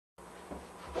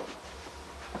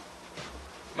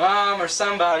Mom or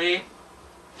somebody.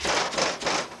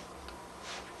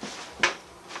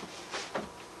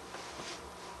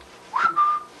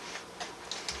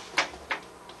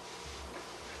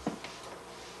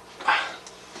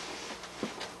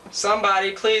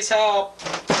 Somebody, please help.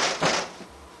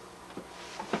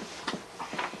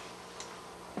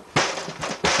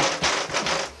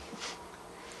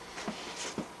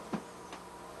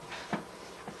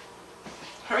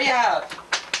 Hurry up.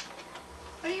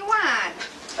 What do you want?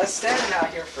 I was standing out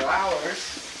here for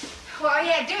hours. Well, all you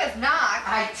had to do is knock.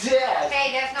 I did.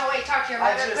 Hey, that's no way to talk to your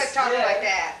mother. Quit talking did. like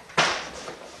that.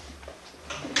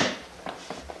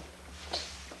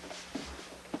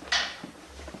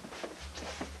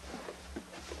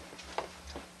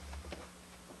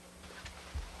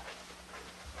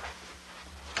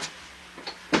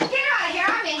 Get out of here.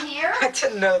 I'm in here. I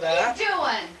didn't know What that. are you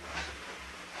doing?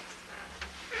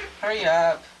 Hurry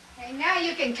up. Hey, now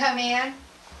you can come in. You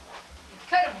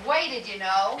could have waited, you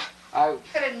know. I.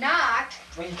 Could have knocked.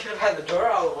 Well, you could have had the door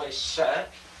all the way shut.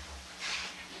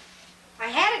 I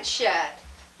had it shut.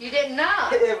 You didn't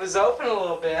knock. It was open a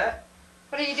little bit.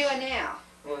 What are you doing now?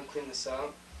 I want to clean this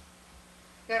up.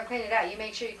 You're going to clean it out. You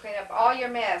make sure you clean up all your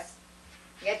mess.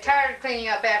 I get tired of cleaning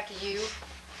up after you.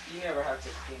 You never have to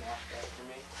clean after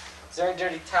me. Is there any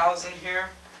dirty towels in here?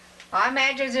 I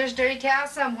imagine there's dirty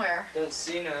towels somewhere. Don't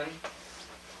see none.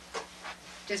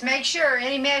 Just make sure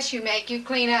any mess you make, you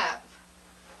clean up.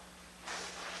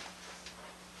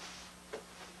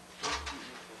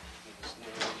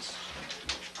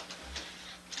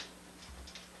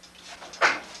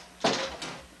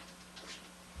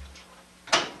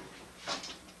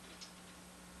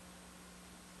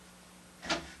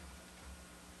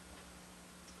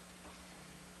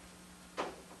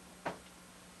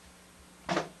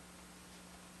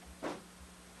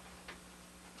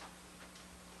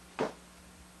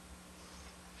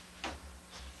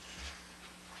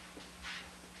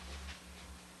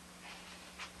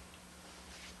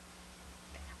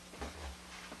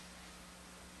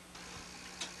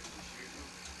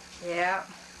 Yeah.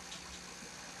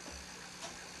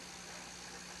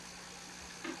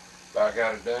 About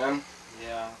got it done?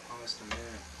 Yeah, almost a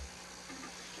minute.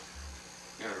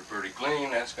 Got her pretty clean.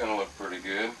 That's gonna look pretty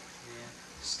good. Yeah.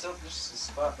 Still, there's a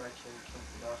spot right here you can't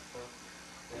get off of.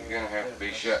 You're gonna have to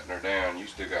be shutting her down. You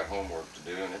still got homework to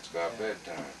do, and it's about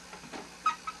bedtime.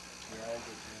 Yeah, I did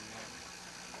doing that.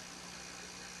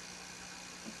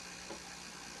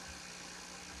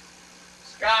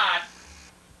 Scott!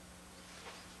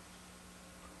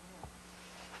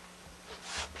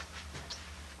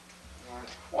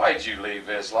 Why'd you leave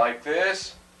this like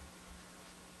this?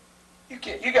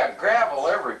 You got gravel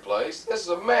every place. This is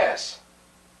a mess.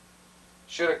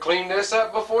 Should have cleaned this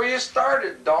up before you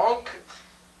started, donk.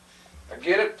 Now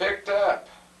get it picked up.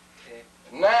 Okay.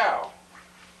 Now.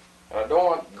 I don't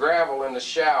want gravel in the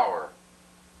shower.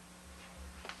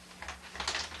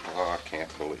 Oh, I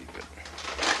can't believe it.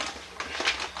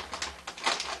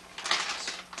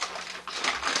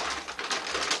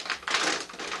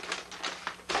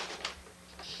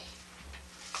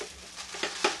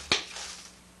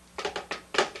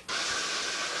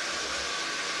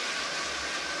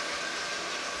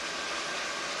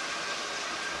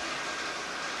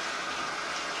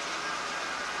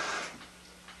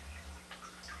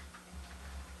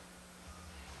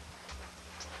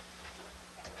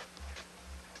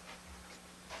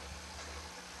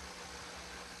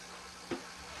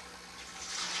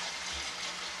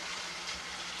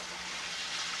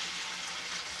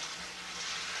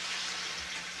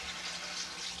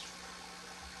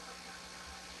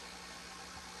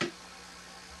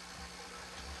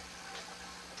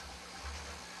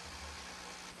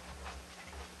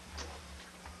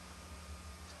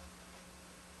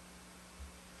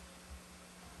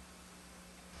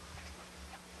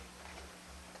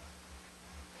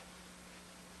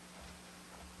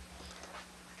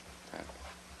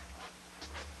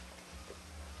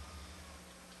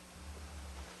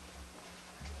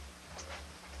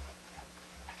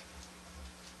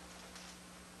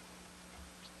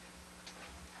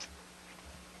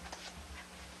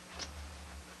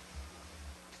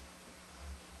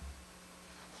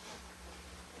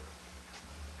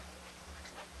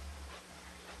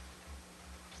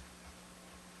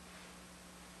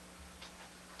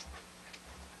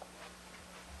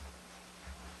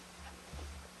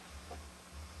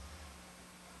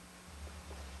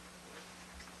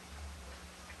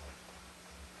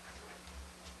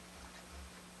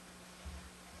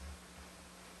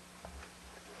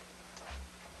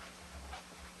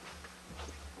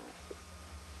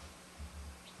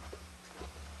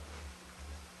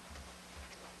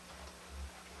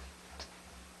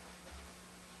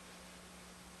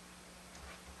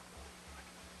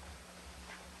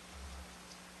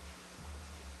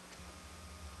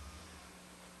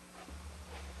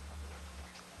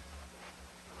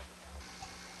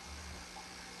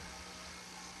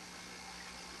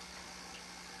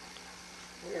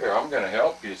 gonna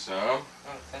help you some. Oh,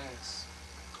 thanks.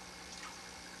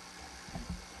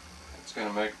 It's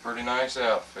gonna make a pretty nice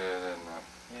outfit, isn't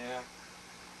it? Yeah.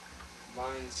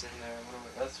 Lines in there. I wonder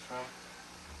what that's from.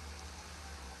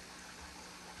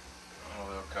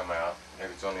 Oh, they'll come out.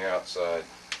 Maybe it's on the outside.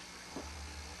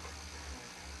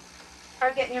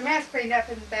 Are getting your mess cleaned up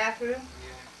in the bathroom?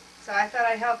 Yeah. So I thought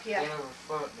I'd help you. Get over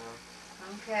foot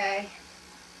now. Okay.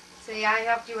 See, I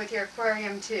helped you with your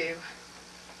aquarium too.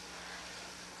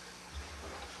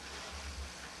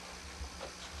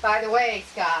 By the way,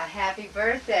 Scott, happy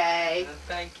birthday.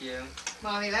 Thank you.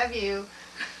 Mommy love you.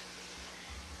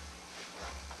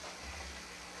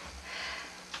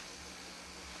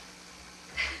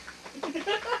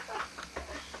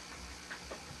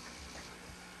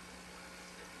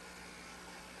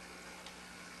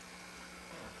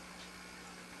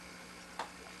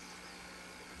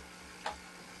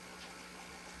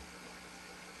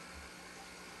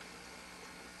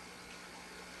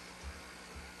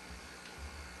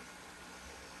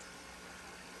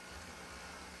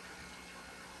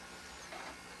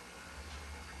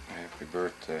 Happy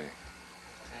birthday.